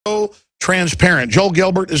transparent. Joel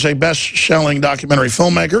Gilbert is a best-selling documentary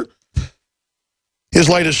filmmaker. His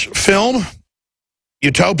latest film,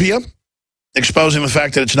 Utopia, exposing the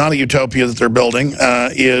fact that it's not a utopia that they're building,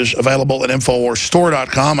 is available at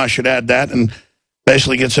InfoWarsStore.com. I should add that, and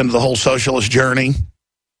basically gets into the whole socialist journey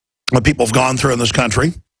that people have gone through in this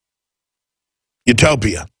country.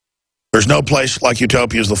 Utopia. There's no place like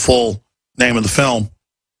Utopia is the full name of the film.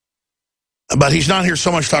 But he's not here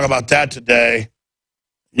so much to talk about that today.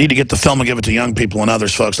 You need to get the film and give it to young people and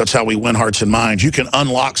others, folks. That's how we win hearts and minds. You can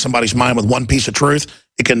unlock somebody's mind with one piece of truth.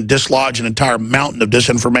 It can dislodge an entire mountain of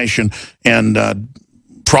disinformation and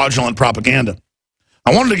fraudulent propaganda.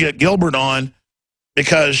 I wanted to get Gilbert on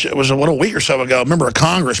because it was a week or so ago, a member of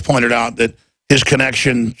Congress pointed out that his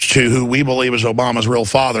connection to who we believe is Obama's real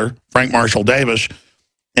father, Frank Marshall Davis,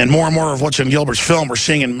 and more of what's in Gilbert's film we're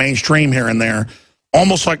seeing in mainstream here and there,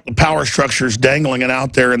 almost like the power structures dangling it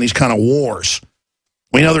out there in these kind of wars.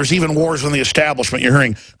 We know there's even wars in the establishment. You're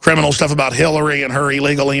hearing criminal stuff about Hillary and her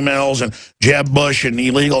illegal emails, and Jeb Bush and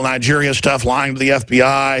illegal Nigeria stuff, lying to the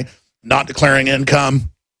FBI, not declaring income.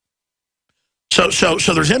 So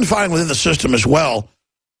there's infighting within the system as well.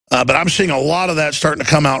 But I'm seeing a lot of that starting to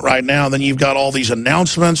come out right now. Then you've got all these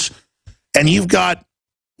announcements, and you've got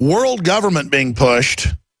world government being pushed,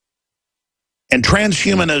 and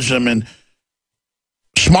transhumanism, and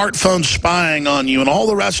smartphones spying on you, and all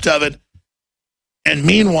the rest of it. And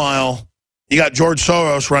meanwhile, you got George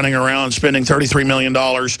Soros running around spending $33 million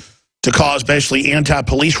to cause basically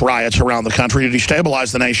anti-police riots around the country to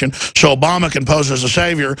destabilize the nation so Obama can pose as a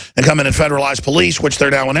savior and come in and federalize police, which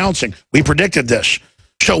they're now announcing. We predicted this.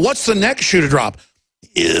 So what's the next shoe to drop?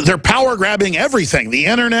 They're power-grabbing everything, the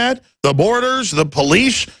internet, the borders, the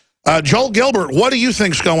police. Joel Gilbert, what do you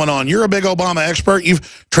think's going on? You're a big Obama expert.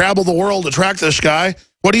 You've traveled the world to track this guy.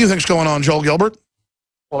 What do you think's going on, Joel Gilbert?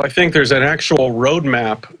 Well, I think there's an actual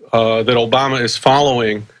roadmap that Obama is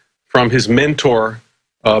following from his mentor,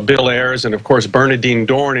 Bill Ayers, and of course Bernardine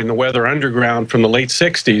Dohrn in the Weather Underground from the late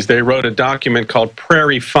 60s. They wrote a document called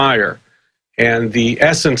Prairie Fire, and the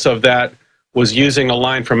essence of that was using a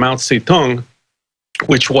line from Mao Zedong,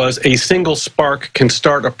 which was a single spark can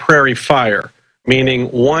start a prairie fire, meaning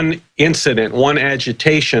one incident, one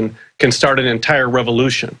agitation can start an entire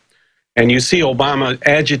revolution. And you see Obama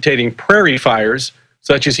agitating prairie fires,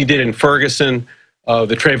 such as he did in Ferguson,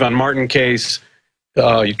 the Trayvon Martin case.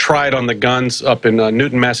 He tried on the guns up in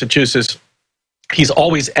Newton, Massachusetts. He's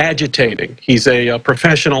always agitating. He's a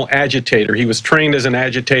professional agitator. He was trained as an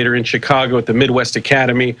agitator in Chicago at the Midwest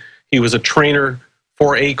Academy. He was a trainer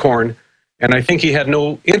for Acorn. And I think he had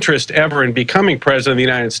no interest ever in becoming president of the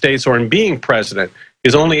United States or in being president.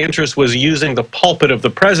 His only interest was using the pulpit of the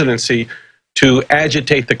presidency to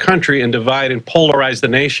agitate the country and divide and polarize the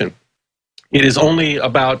nation. It is only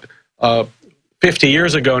about 50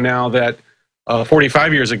 years ago now that,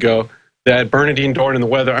 45 years ago, that Bernardine Dohrn and the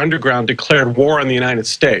Weather Underground declared war on the United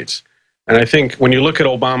States. And I think when you look at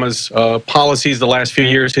Obama's policies the last few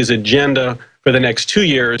years, his agenda for the next 2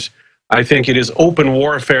 years, I think it is open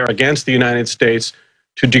warfare against the United States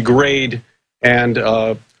to degrade and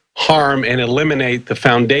harm and eliminate the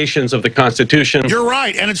foundations of the Constitution. You're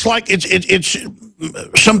right, and it's like it's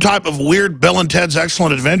some type of weird Bill and Ted's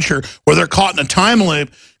Excellent Adventure where they're caught in a time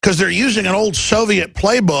loop because they're using an old Soviet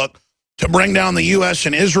playbook to bring down the U.S.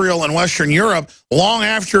 and Israel and Western Europe long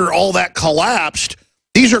after all that collapsed.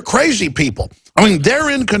 These are crazy people. I mean,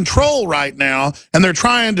 they're in control right now, and they're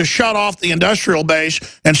trying to shut off the industrial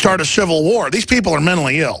base and start a civil war. These people are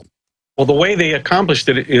mentally ill. Well, the way they accomplished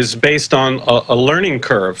it is based on a learning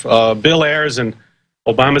curve. Bill Ayers and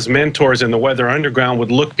Obama's mentors in the Weather Underground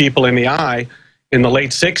would look people in the eye in the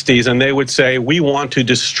late 60s, and they would say, we want to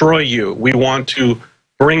destroy you. We want to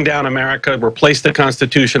bring down America, replace the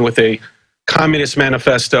Constitution with a communist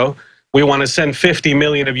manifesto. We want to send 50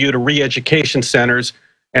 million of you to re-education centers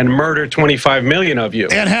and murder 25 million of you.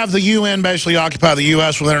 And have the UN basically occupy the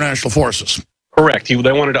U.S. with international forces. Correct. They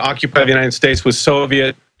wanted to occupy the United States with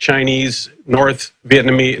Soviet, Chinese, North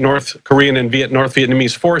Korean, and North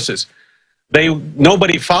Vietnamese forces.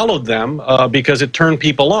 Nobody followed them because it turned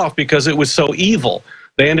people off because it was so evil.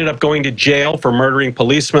 They ended up going to jail for murdering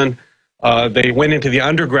policemen. They went into the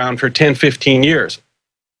underground for 10, 15 years.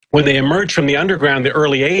 When they emerged from the underground in the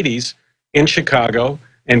early 80s in Chicago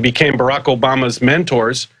and became Barack Obama's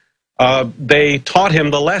mentors, they taught him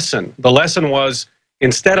the lesson. The lesson was,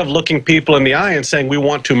 instead of looking people in the eye and saying, we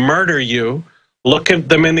want to murder you, look at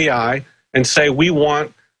them in the eye and say, we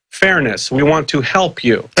want fairness. We want to help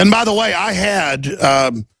you. And by the way, I had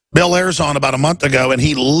Bill Ayers on about a month ago, and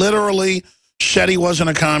he literally said he wasn't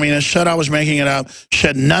a communist, said I was making it up,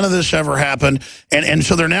 said none of this ever happened. And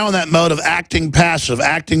so they're now in that mode of acting passive,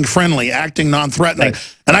 acting friendly, acting non-threatening.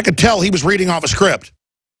 Right. And I could tell he was reading off a script.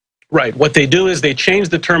 Right. What they do is they change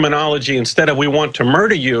the terminology. Instead of "we want to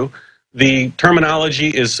murder you," the terminology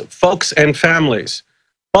is "folks and families."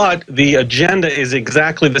 But the agenda is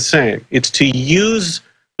exactly the same. It's to use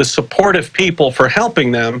the support of people for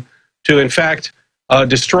helping them to, in fact,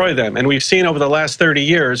 destroy them. And we've seen over the last 30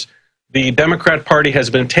 years, the Democrat Party has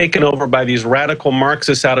been taken over by these radical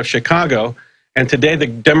Marxists out of Chicago. And today the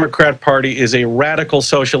Democrat Party is a radical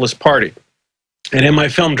socialist party. And in my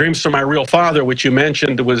film, Dreams from My Real Father, which you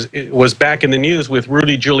mentioned was back in the news with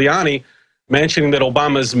Rudy Giuliani, mentioning that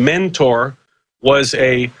Obama's mentor was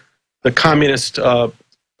the Communist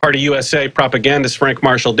Party USA propagandist Frank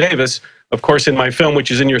Marshall Davis. Of course, in my film, which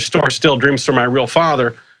is in your store still, Dreams from My Real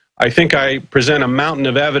Father, I think I present a mountain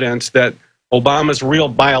of evidence that Obama's real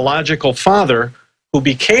biological father, who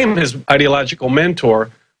became his ideological mentor,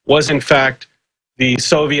 was in fact the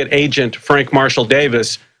Soviet agent Frank Marshall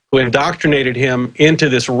Davis, who indoctrinated him into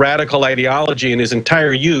this radical ideology in his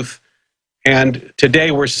entire youth. And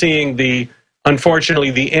today we're seeing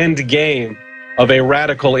unfortunately, the end game of a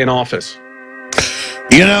radical in office.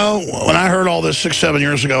 You know, when I heard all this 6, 7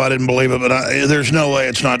 years ago, I didn't believe it, but there's no way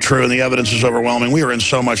it's not true, and the evidence is overwhelming. We are in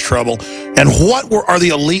so much trouble. And what are the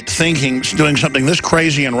elite thinking doing something this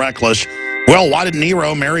crazy and reckless? Well, why did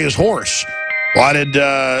Nero marry his horse? Why did,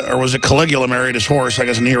 or was it Caligula married his horse? I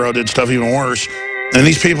guess Nero did stuff even worse. And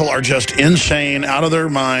these people are just insane, out of their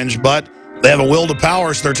minds, but they have a will to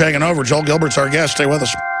power, so they're taking over. Joel Gilbert's our guest. Stay with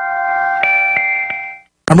us.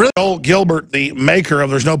 I'm really Joel Gilbert, the maker of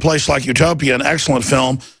There's No Place Like Utopia, an excellent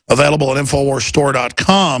film available at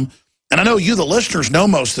InfoWarsStore.com. And I know you, the listeners, know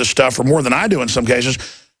most of this stuff, or more than I do in some cases.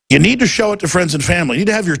 You need to show it to friends and family. You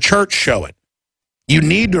need to have your church show it. You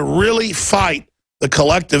need to really fight the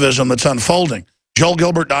collectivism that's unfolding.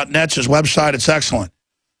 JoelGilbert.net's his website. It's excellent.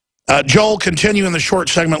 Joel, continue in the short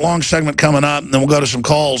segment, long segment coming up, and then we'll go to some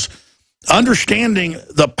calls. Understanding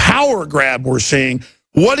the power grab we're seeing,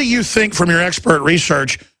 what do you think from your expert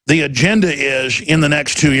research the agenda is in the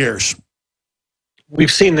next 2 years?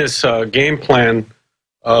 We've seen this game plan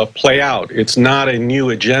play out. It's not a new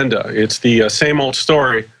agenda. It's the same old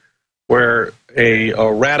story where a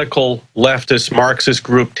radical leftist Marxist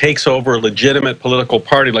group takes over a legitimate political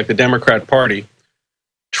party like the Democrat Party,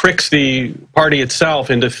 tricks the party itself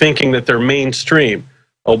into thinking that they're mainstream.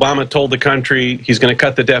 Obama told the country he's going to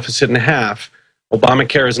cut the deficit in half.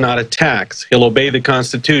 Obamacare is not a tax. He'll obey the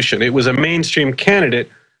Constitution. It was a mainstream candidate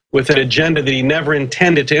with an agenda that he never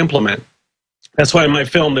intended to implement. That's why in my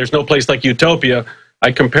film, There's No Place Like Utopia,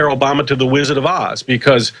 I compare Obama to the Wizard of Oz,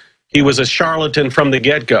 because he was a charlatan from the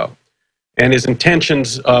get-go, and his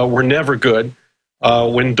intentions were never good.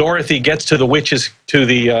 When Dorothy gets to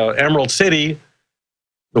the Emerald City,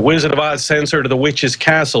 the Wizard of Oz sends her to the witch's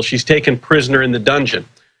castle. She's taken prisoner in the dungeon.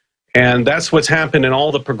 And that's what's happened in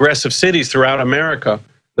all the progressive cities throughout America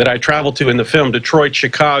that I travel to in the film: Detroit,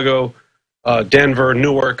 Chicago, Denver,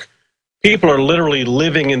 Newark. People are literally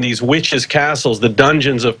living in these witches' castles, the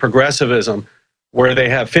dungeons of progressivism, where they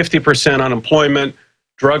have 50% unemployment,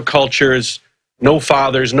 drug cultures, no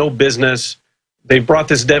fathers, no business. They've brought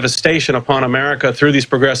this devastation upon America through these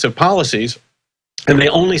progressive policies, and they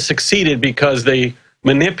only succeeded because they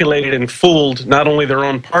manipulated and fooled not only their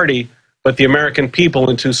own party, but the American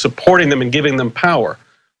people into supporting them and giving them power.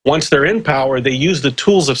 Once they're in power, they use the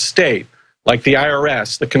tools of state, like the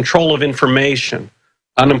IRS, the control of information.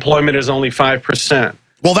 Unemployment is only 5%.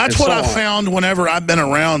 Well, that's what I've found whenever I've been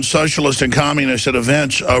around socialists and communists at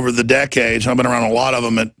events over the decades. I've been around a lot of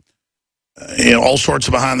them at all sorts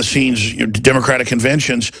of behind-the-scenes Democratic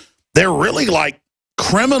conventions. They're really like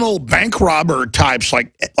criminal bank robber types,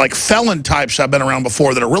 like felon types I've been around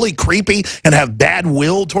before, that are really creepy and have bad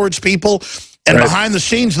will towards people. And right behind the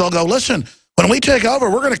scenes, they'll go, listen, when we take over,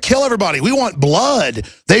 we're going to kill everybody. We want blood.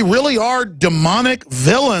 They really are demonic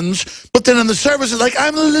villains. But then in the service, it's like,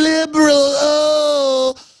 I'm liberal.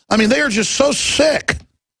 Oh. I mean, they are just so sick.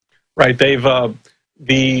 Right. They've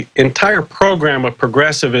the entire program of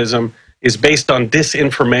progressivism is based on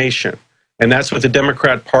disinformation. And that's what the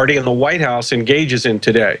Democrat Party and the White House engages in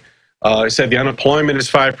today. I said the unemployment is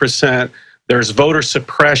 5%. There's voter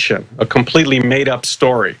suppression, a completely made-up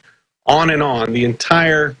story. On and on. The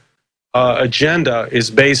entire agenda is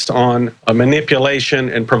based on a manipulation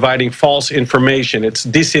and providing false information. It's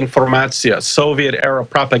disinformatia, Soviet-era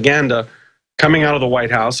propaganda coming out of the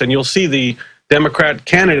White House. And you'll see the Democrat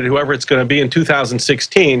candidate, whoever it's going to be in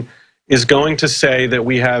 2016, is going to say that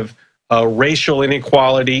we have racial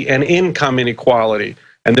inequality and income inequality.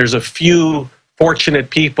 And there's a few fortunate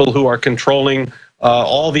people who are controlling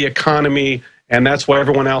all the economy, and that's why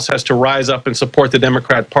everyone else has to rise up and support the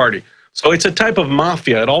Democrat Party. So it's a type of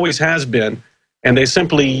mafia. It always has been, and they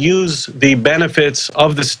simply use the benefits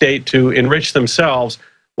of the state to enrich themselves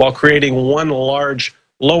while creating one large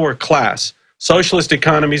lower class. Socialist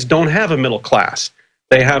economies don't have a middle class.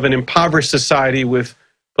 They have an impoverished society with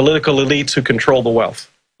political elites who control the wealth.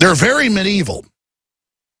 They're very medieval.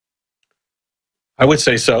 I would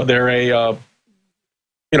say so. They're a,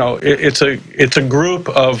 it's a group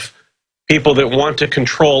of people that want to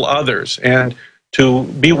control others, and to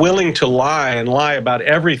be willing to lie and lie about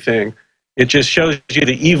everything. It just shows you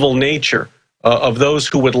the evil nature of those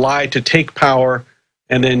who would lie to take power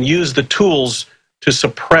and then use the tools to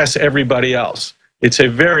suppress everybody else. It's a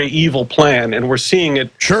very evil plan, and we're seeing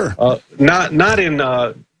it. Sure. Not in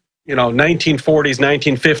 1940s,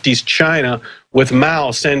 1950s China with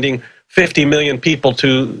Mao sending 50 million people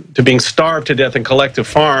to being starved to death in collective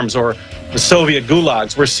farms, or the Soviet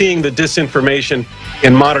gulags. We're seeing the disinformation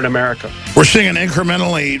in modern America. We're seeing it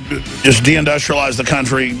incrementally just deindustrialize the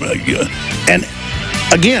country. And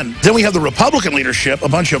again, then we have the Republican leadership, a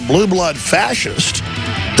bunch of blue blood fascists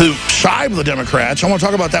who side with the Democrats. I want to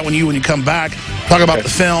talk about that when you come back. Talk about the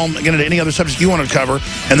film, get into any other subjects you want to cover,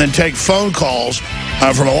 and then take phone calls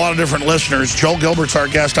from a lot of different listeners. Joel Gilbert's our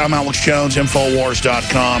guest. I'm Alex Jones,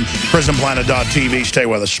 Infowars.com, PrisonPlanet.tv. Stay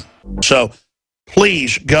with us. So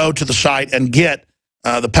please go to the site and get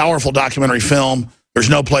the powerful documentary film, There's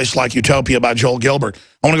No Place Like Utopia, by Joel Gilbert.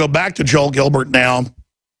 I want to go back to Joel Gilbert now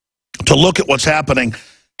to look at what's happening.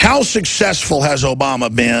 How successful has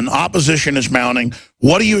Obama been? Opposition is mounting.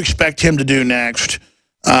 What do you expect him to do next?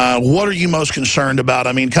 What are you most concerned about?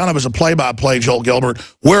 I mean, kind of as a play-by-play, Joel Gilbert,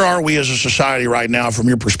 where are we as a society right now from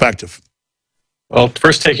your perspective? Well,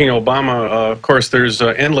 first taking Obama, of course, there's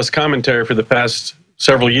endless commentary for the past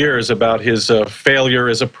several years about his failure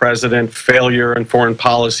as a president, failure in foreign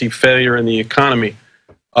policy, failure in the economy.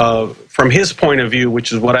 From his point of view,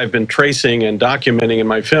 which is what I've been tracing and documenting in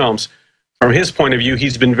my films, from his point of view,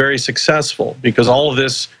 he's been very successful because all of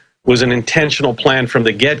this was an intentional plan from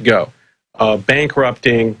the get-go,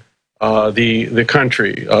 bankrupting the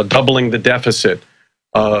country, doubling the deficit,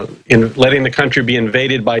 in letting the country be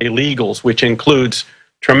invaded by illegals, which includes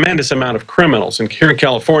tremendous amount of criminals. And here in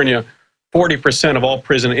California, 40% of all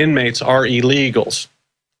prison inmates are illegals.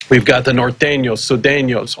 We've got the norteños,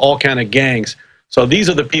 sudeños, all kind of gangs. So these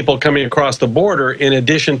are the people coming across the border in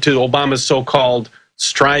addition to Obama's so-called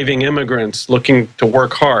striving immigrants looking to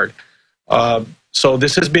work hard. So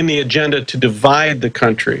this has been the agenda to divide the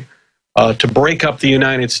country, to break up the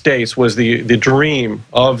United States was the dream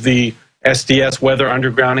of the SDS, Weather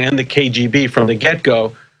Underground, and the KGB from the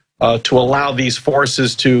get-go, to allow these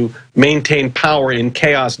forces to maintain power in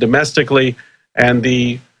chaos domestically and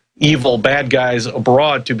the evil bad guys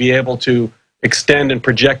abroad to be able to extend and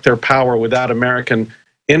project their power without American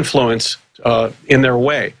influence in their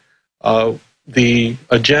way. The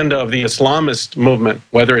agenda of the Islamist movement,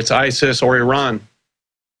 whether it's ISIS or Iran,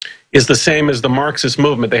 is the same as the Marxist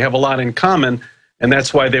movement. They have a lot in common, and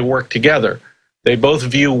that's why they work together. They both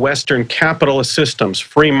view Western capitalist systems,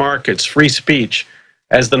 free markets, free speech,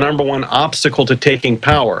 as the #1 obstacle to taking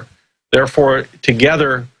power. Therefore,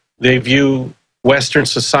 together, they view Western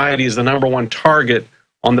society as the #1 target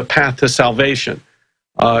on the path to salvation.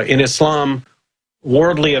 In Islam,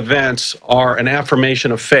 worldly events are an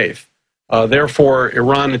affirmation of faith. Therefore,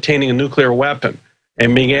 Iran attaining a nuclear weapon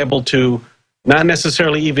and being able to not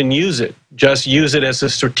necessarily even use it, just use it as a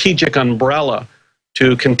strategic umbrella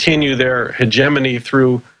to continue their hegemony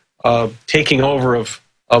through taking over of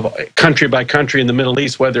country by country in the Middle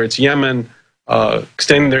East, whether it's Yemen,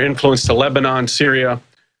 extending their influence to Lebanon, Syria,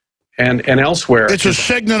 and elsewhere. It's a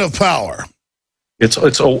signet of power.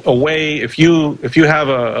 It's a way, if you have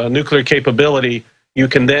a nuclear capability, you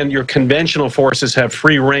can then, your conventional forces have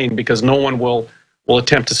free reign because no one will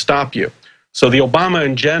attempt to stop you. So the Obama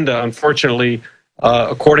agenda, unfortunately,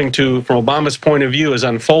 from Obama's point of view, is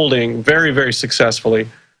unfolding very, very successfully.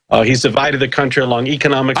 He's divided the country along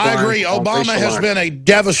economic lines. I agree. Obama has been a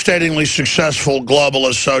devastatingly successful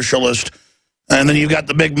globalist socialist. And then you've got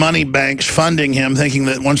the big money banks funding him, thinking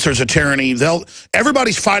that once there's a tyranny,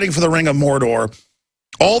 everybody's fighting for the Ring of Mordor.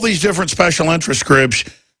 All these different special interest groups,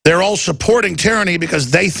 they're all supporting tyranny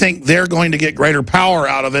because they think they're going to get greater power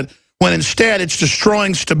out of it, when instead it's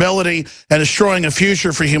destroying stability and destroying a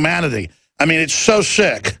future for humanity. I mean, it's so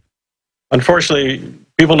sick. Unfortunately,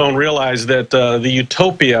 people don't realize that the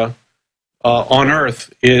utopia on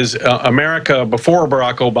Earth is America before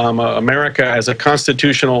Barack Obama, America as a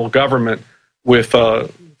constitutional government with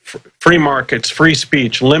free markets, free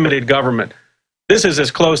speech, limited government. This is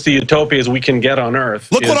as close to utopia as we can get on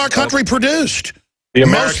Earth. Look what our country produced.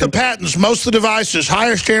 Most of the patents, most of the devices,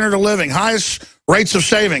 higher standard of living, highest rates of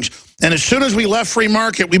savings. And as soon as we left free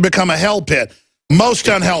market, we become a hell pit. Most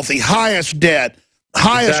unhealthy, highest debt,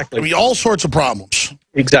 highest, I mean, all sorts of problems.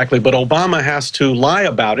 Exactly, but Obama has to lie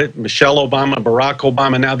about it. Michelle Obama, Barack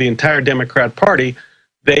Obama, now the entire Democrat Party,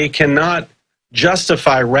 they cannot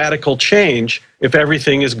justify radical change if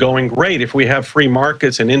everything is going great. If we have free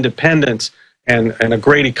markets and independence and a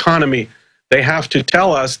great economy, they have to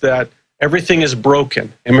tell us that everything is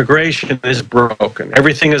broken. Immigration is broken.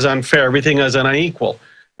 Everything is unfair. Everything is unequal.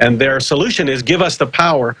 And their solution is give us the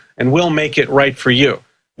power and we'll make it right for you.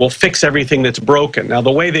 We'll fix everything that's broken. Now,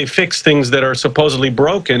 the way they fix things that are supposedly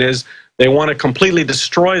broken is they want to completely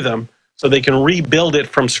destroy them so they can rebuild it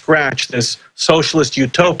from scratch, this socialist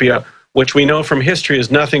utopia, which we know from history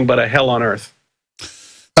is nothing but a hell on earth.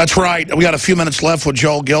 That's right. We got a few minutes left with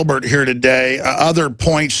Joel Gilbert here today. Other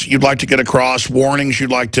points you'd like to get across, warnings you'd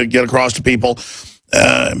like to get across to people.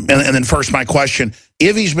 And then first, my question.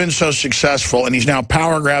 If he's been so successful and he's now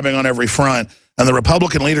power-grabbing on every front and the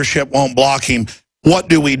Republican leadership won't block him, what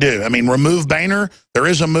do we do? I mean, remove Boehner? There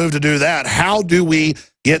is a move to do that. How do we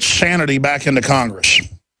get sanity back into Congress?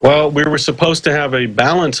 Well, we were supposed to have a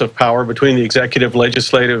balance of power between the executive,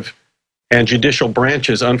 legislative, and judicial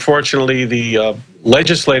branches. Unfortunately, the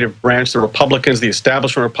legislative branch, the Republicans, the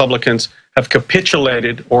establishment Republicans, have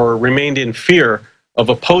capitulated or remained in fear of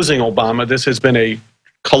opposing Obama. This has been a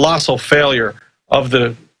colossal failure of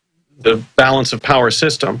the balance of power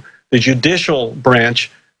system. The judicial branch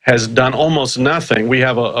has done almost nothing. We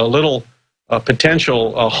have a little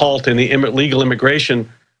potential halt in the legal immigration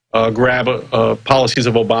grab policies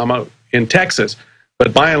of Obama in Texas.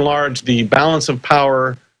 But by and large, the balance of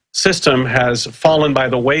power system has fallen by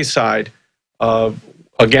the wayside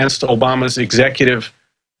against Obama's executive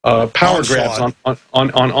power grabs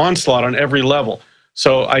on onslaught on every level.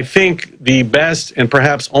 So I think the best and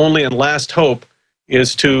perhaps only and last hope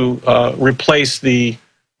is to replace the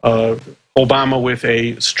Obama with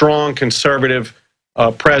a strong conservative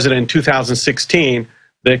president in 2016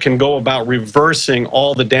 that can go about reversing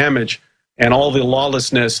all the damage and all the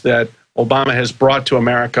lawlessness that Obama has brought to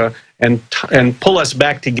America and pull us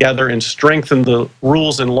back together and strengthen the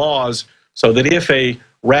rules and laws so that if a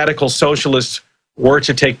radical socialist were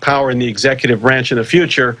to take power in the executive branch in the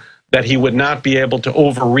future, that he would not be able to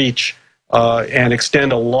overreach and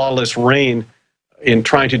extend a lawless reign in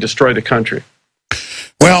trying to destroy the country.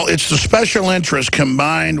 Well, it's the special interest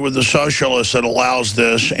combined with the socialists that allows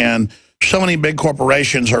this, and so many big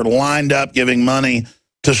corporations are lined up giving money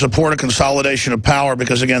to support a consolidation of power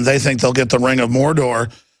because, again, they think they'll get the Ring of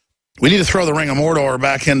Mordor. We need to throw the Ring of Mordor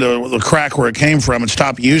back into the crack where it came from and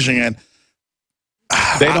stop using it.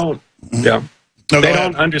 They don't, yeah. No, they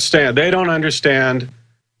don't understand. They don't understand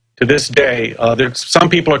to this day. Some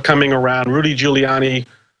people are coming around. Rudy Giuliani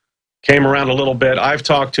came around a little bit. I've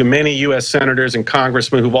talked to many U.S. senators and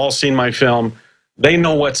congressmen who've all seen my film. They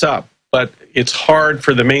know what's up, but it's hard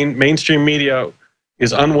for the mainstream media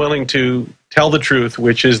is unwilling to tell the truth,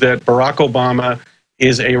 which is that Barack Obama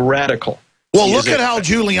is a radical. Well, look at how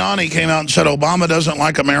Giuliani came out and said Obama doesn't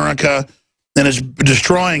like America and is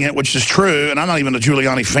destroying it, which is true. And I'm not even a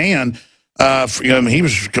Giuliani fan. He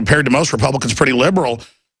was, compared to most Republicans, pretty liberal.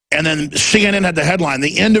 And then CNN had the headline,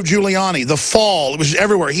 "The End of Giuliani, the Fall." It was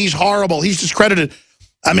everywhere. He's horrible. He's discredited.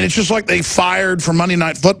 I mean, it's just like they fired from Monday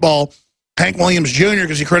Night Football Hank Williams Jr.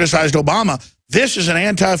 because he criticized Obama. This is an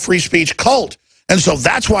anti-free speech cult. And so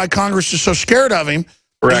that's why Congress is so scared of him.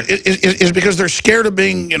 Correct. Is because they're scared of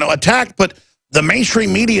being, attacked. But the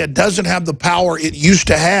mainstream media doesn't have the power it used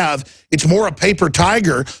to have. It's more a paper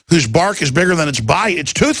tiger whose bark is bigger than its bite.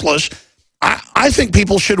 It's toothless. I think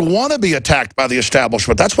people should want to be attacked by the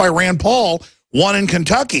establishment. That's why Rand Paul won in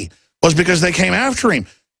Kentucky, was because they came after him.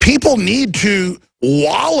 People need to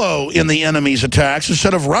wallow in the enemy's attacks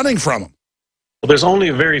instead of running from them. Well, there's only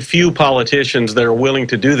very few politicians that are willing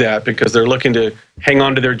to do that because they're looking to hang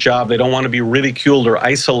on to their job. They don't want to be ridiculed or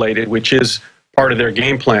isolated, which is part of their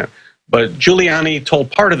game plan. But Giuliani told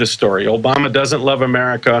part of the story. Obama doesn't love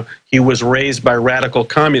America. He was raised by radical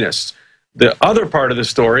communists. The other part of the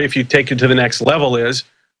story, if you take it to the next level, is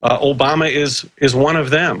Obama is one of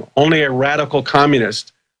them. Only a radical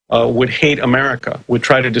communist would hate America, would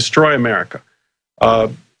try to destroy America.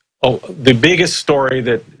 The biggest story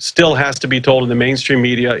that still has to be told in the mainstream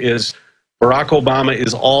media is Barack Obama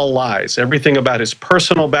is all lies. Everything about his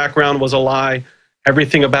personal background was a lie.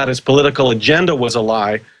 Everything about his political agenda was a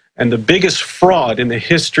lie. And the biggest fraud in the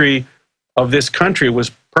history of this country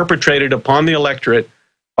was perpetrated upon the electorate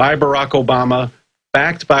by Barack Obama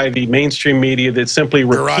backed by the mainstream media that simply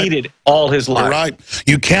repeated all his lies. You're right.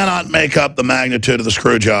 You cannot make up the magnitude of the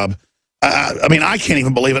screw job. I mean, I can't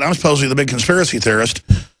even believe it. I'm supposedly the big conspiracy theorist.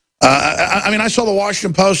 I mean, I saw the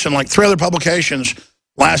Washington Post and like 3 other publications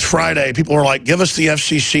last Friday. People were like, give us the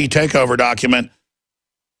FCC takeover document.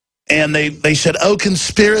 And they said, oh,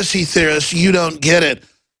 conspiracy theorists, you don't get it.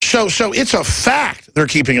 So it's a fact they're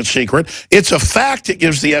keeping it secret. It's a fact it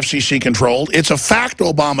gives the FCC control. It's a fact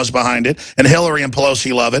Obama's behind it, and Hillary and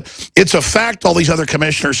Pelosi love it. It's a fact all these other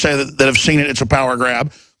commissioners say that have seen it. It's a power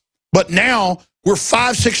grab. But now we're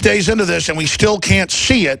 5-6 days into this, and we still can't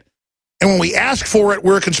see it. And when we ask for it,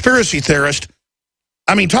 we're a conspiracy theorist.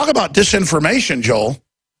 I mean, talk about disinformation, Joel.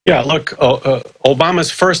 Yeah, look, Obama's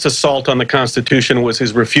first assault on the Constitution was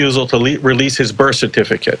his refusal to release his birth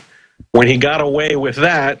certificate. When he got away with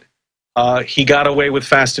that, he got away with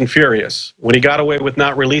Fast and Furious. When he got away with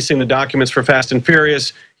not releasing the documents for Fast and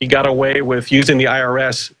Furious, he got away with using the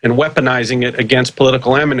IRS and weaponizing it against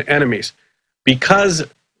political enemies. Because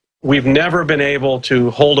we've never been able to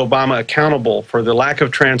hold Obama accountable for the lack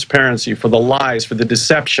of transparency, for the lies, for the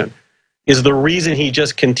deception, is the reason he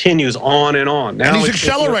just continues on and on. Now and he's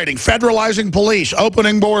accelerating, federalizing police,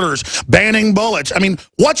 opening borders, banning bullets. I mean,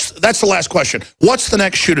 that's the last question. What's the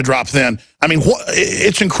next shoe to drop then? I mean,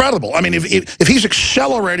 it's incredible. I mean, if he's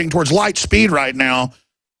accelerating towards light speed right now,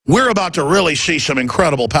 we're about to really see some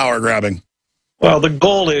incredible power grabbing. Well, the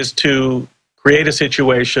goal is to create a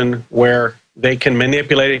situation where they can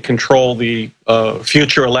manipulate and control the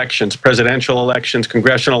future elections, presidential elections,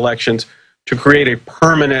 congressional elections, to create a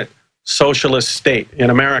permanent socialist state in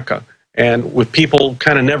America, and with people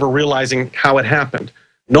kind of never realizing how it happened.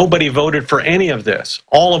 Nobody voted for any of this.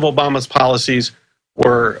 All of Obama's policies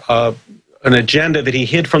were an agenda that he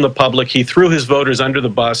hid from the public. He threw his voters under the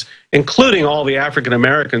bus, including all the African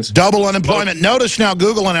Americans. Double unemployment. Notice now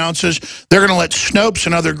Google announces they're going to let Snopes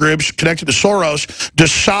and other groups connected to Soros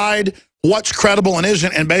decide what's credible and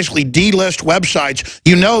isn't, and basically delist websites.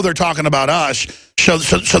 You know they're talking about us. So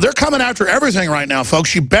they're coming after everything right now,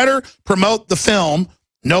 folks. You better promote the film,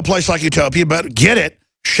 No Place Like Utopia, but get it,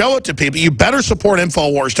 show it to people. You better support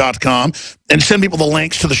Infowars.com and send people the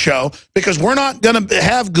links to the show, because we're not going to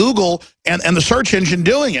have Google and the search engine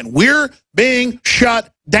doing it. We're being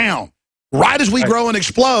shut down right as we grow and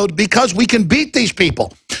explode, because we can beat these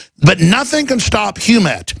people. But nothing can stop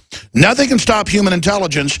HUMET. Nothing can stop human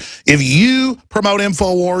intelligence if you promote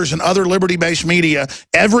InfoWars and other liberty-based media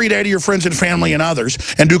every day to your friends and family and others,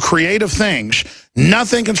 and do creative things.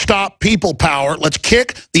 Nothing can stop people power. Let's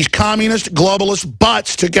kick these communist, globalist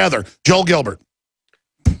butts together. Joel Gilbert.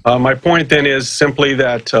 My point then is simply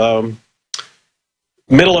that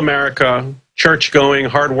middle America, church-going,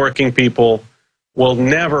 hardworking people will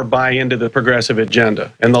never buy into the progressive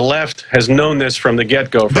agenda. And the left has known this from the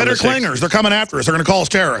get-go. Better clingers. They're coming after us. They're going to call us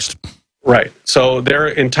terrorists. Right. So their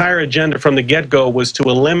entire agenda from the get-go was to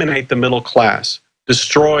eliminate the middle class,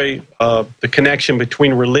 destroy the connection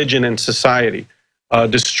between religion and society,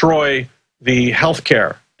 destroy the health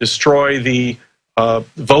care, destroy the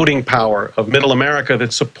voting power of middle America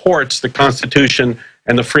that supports the Constitution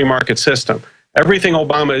and the free market system. Everything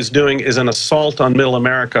Obama is doing is an assault on middle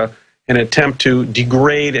America, an attempt to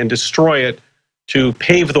degrade and destroy it, to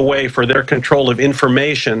pave the way for their control of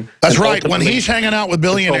information. That's right. When he's hanging out with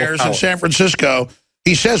billionaires in San Francisco,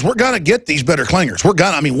 he says, we're going to get these better clingers. We're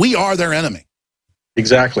going to, I mean, we are their enemy.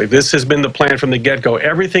 Exactly. This has been the plan from the get-go.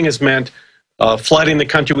 Everything is meant flooding the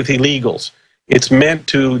country with illegals. It's meant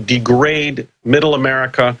to degrade middle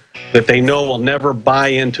America that they know will never buy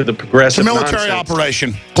into the progressive nonsense. It's a military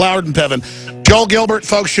operation. Cloud and Piven. Joel Gilbert,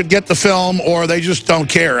 folks should get the film, or they just don't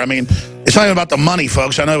care. I mean, it's not even about the money,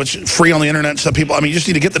 folks. I know it's free on the internet. Some people, I mean, you just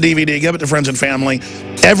need to get the DVD, give it to friends and family.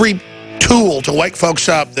 Every tool to wake folks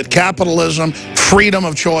up that capitalism, freedom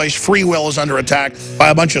of choice, free will is under attack by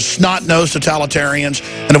a bunch of snot-nosed totalitarians.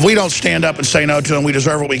 And if we don't stand up and say no to them, we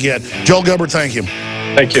deserve what we get. Joel Gilbert, thank you.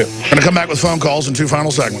 Thank you. Going to come back with phone calls in 2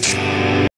 final segments.